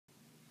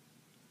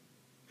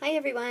Hi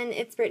everyone,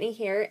 it's Brittany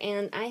here,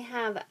 and I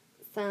have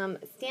some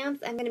stamps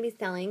I'm going to be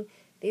selling.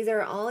 These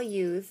are all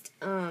used,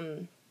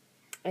 I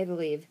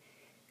believe,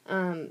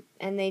 and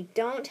they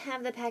don't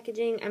have the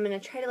packaging. I'm going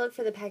to try to look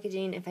for the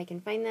packaging. If I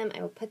can find them,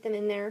 I will put them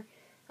in there.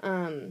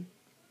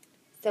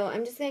 So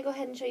I'm just going to go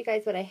ahead and show you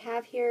guys what I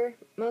have here.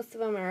 Most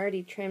of them are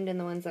already trimmed, and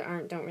the ones that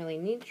aren't don't really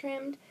need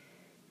trimmed.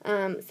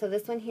 So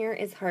this one here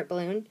is Heart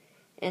Balloon,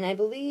 and I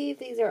believe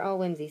these are all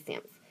Whimsy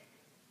stamps.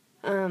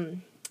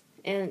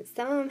 And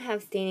some of them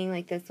have staining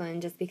like this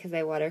one just because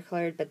I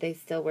watercolored, but they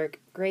still work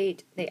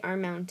great. They are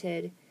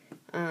mounted,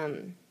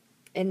 and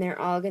they're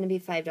all going to be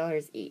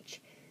 $5 each.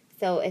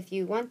 So if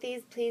you want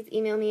these, please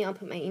email me. I'll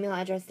put my email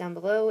address down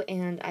below,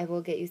 and I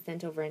will get you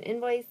sent over an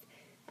invoice.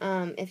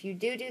 If you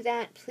do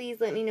that, please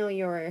let me know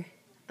your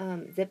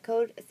zip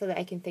code so that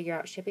I can figure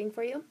out shipping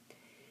for you.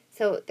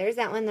 So there's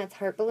that one. That's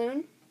Heart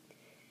Balloon.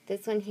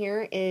 This one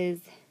here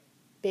is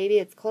Baby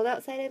It's Cold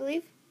Outside, I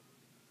believe.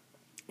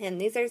 And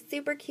these are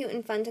super cute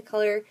and fun to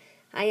color.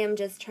 I am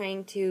just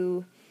trying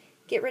to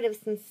get rid of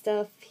some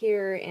stuff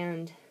here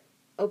and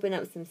open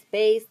up some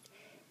space.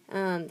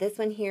 This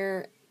one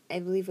here, I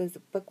believe, was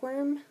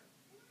Bookworm,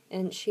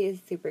 and she is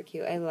super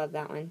cute. I love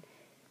that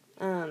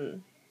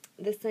one.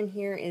 This one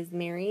here is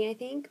Mary, I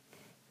think.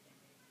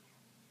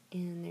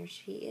 And there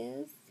she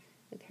is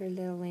with her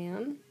little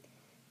lamb.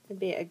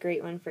 Would be a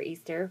great one for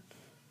Easter.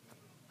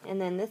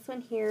 And then this one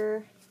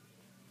here,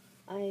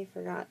 I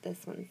forgot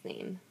this one's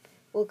name.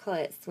 We'll call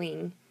it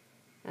Swing,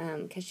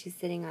 because she's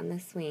sitting on the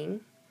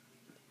swing.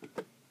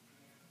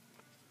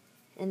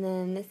 And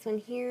then this one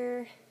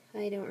here,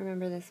 I don't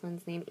remember this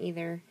one's name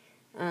either,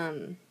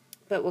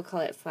 but we'll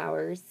call it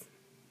Flowers.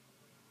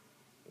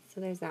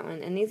 So there's that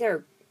one. And these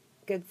are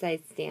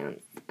good-sized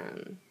stamps,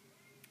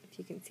 if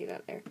you can see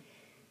that there.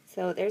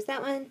 So there's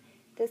that one.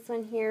 This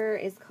one here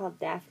is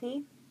called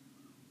Daphne,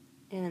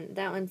 and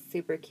that one's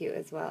super cute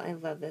as well. I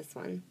love this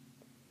one.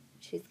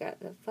 She's got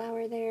the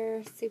flower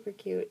there, super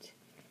cute.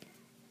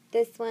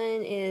 This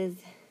one is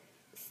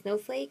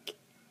Snowflake,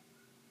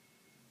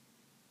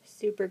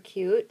 super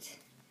cute.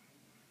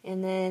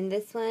 And then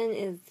this one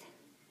is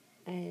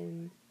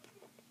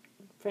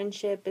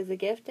Friendship is a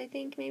Gift, I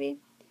think, maybe.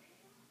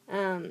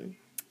 So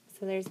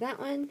there's that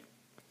one.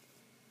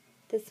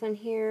 This one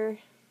here,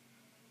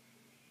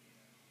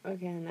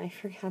 again, I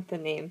forgot the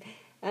name.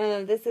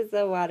 This is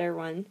the water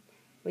one,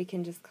 we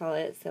can just call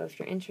it. So if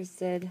you're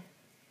interested,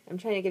 I'm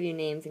trying to give you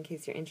names in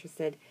case you're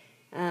interested.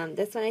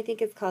 This one I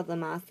think is called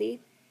Lamasi.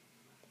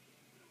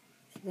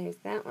 So there's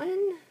that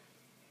one.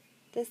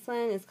 This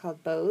one is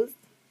called Bows.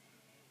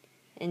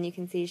 And you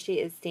can see she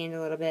is stained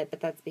a little bit,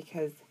 but that's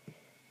because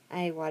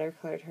I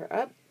watercolored her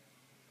up.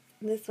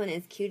 This one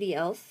is Cutie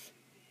Elf.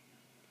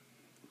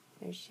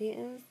 There she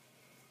is.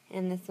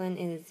 And this one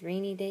is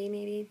Rainy Day,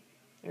 maybe,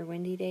 or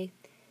Windy Day.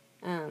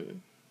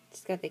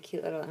 She's got the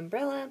cute little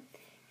umbrella.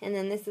 And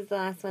then this is the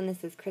last one.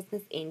 This is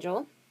Christmas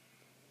Angel.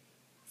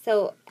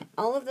 So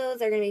all of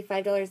those are going to be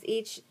 $5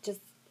 each. Just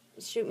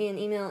shoot me an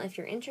email if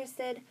you're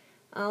interested.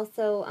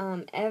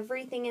 Also,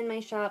 everything in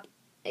my shop,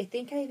 I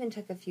think I even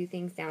took a few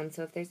things down,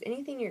 so if there's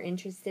anything you're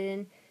interested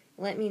in,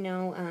 let me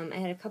know. I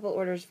had a couple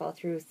orders fall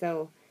through,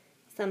 so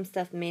some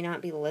stuff may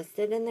not be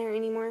listed in there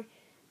anymore,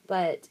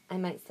 but I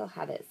might still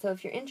have it. So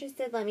if you're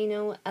interested, let me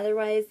know.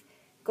 Otherwise,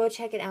 go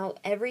check it out.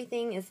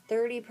 Everything is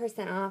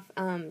 30% off.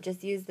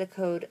 Just use the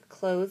code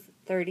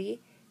CLOSE30,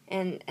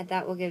 and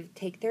that will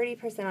take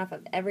 30% off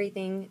of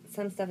everything.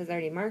 Some stuff is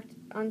already marked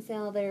on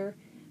sale there.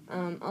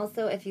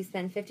 Also, if you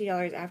spend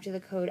 $50 after the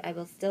code, I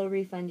will still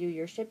refund you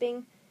your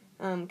shipping,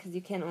 because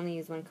you can only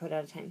use one code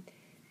at a time.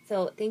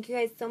 So thank you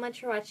guys so much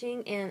for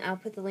watching, and I'll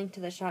put the link to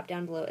the shop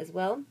down below as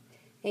well.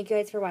 Thank you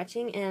guys for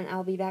watching, and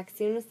I'll be back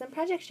soon with some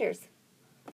project shares.